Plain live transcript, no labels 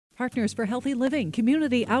Partners for Healthy Living,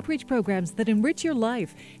 community outreach programs that enrich your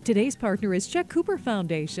life. Today's partner is Chuck Cooper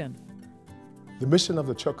Foundation. The mission of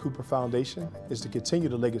the Chuck Cooper Foundation is to continue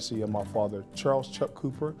the legacy of my father, Charles Chuck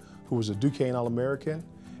Cooper, who was a Duquesne All-American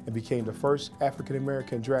and became the first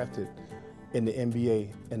African-American drafted in the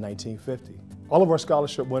NBA in 1950. All of our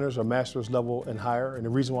scholarship winners are master's level and higher, and the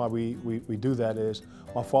reason why we do that is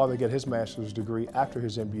my father got his master's degree after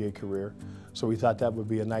his NBA career, so we thought that would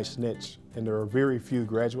be a nice niche, and there are very few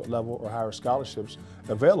graduate level or higher scholarships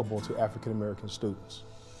available to African-American students.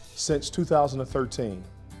 Since 2013,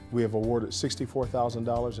 we have awarded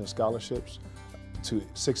 $64,000 in scholarships to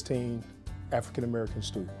 16 African-American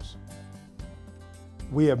students.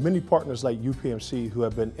 We have many partners like UPMC who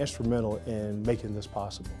have been instrumental in making this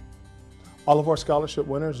possible. All of our scholarship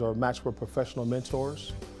winners are matched with professional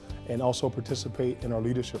mentors and also participate in our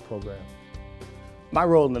leadership program. My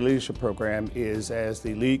role in the leadership program is as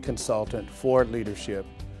the lead consultant for leadership,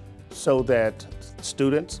 so that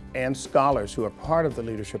students and scholars who are part of the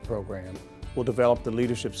leadership program will develop the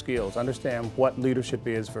leadership skills, understand what leadership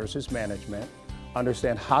is versus management,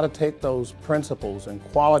 understand how to take those principles and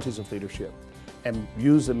qualities of leadership and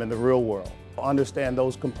use them in the real world. Understand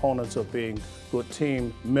those components of being good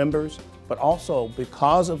team members, but also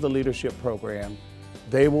because of the leadership program,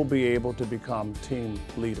 they will be able to become team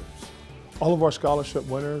leaders. All of our scholarship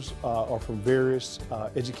winners are from various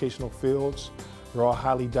educational fields. They're all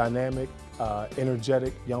highly dynamic,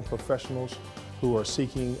 energetic young professionals who are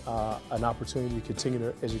seeking an opportunity to continue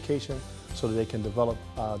their education so that they can develop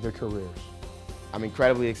their careers. I'm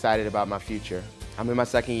incredibly excited about my future. I'm in my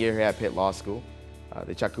second year here at Pitt Law School.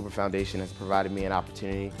 The Chuck Cooper Foundation has provided me an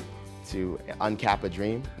opportunity to uncap a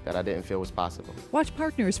dream that I didn't feel was possible. Watch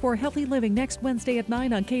Partners for Healthy Living next Wednesday at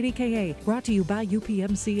 9 on KDKA. Brought to you by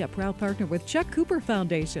UPMC, a proud partner with Chuck Cooper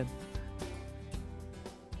Foundation.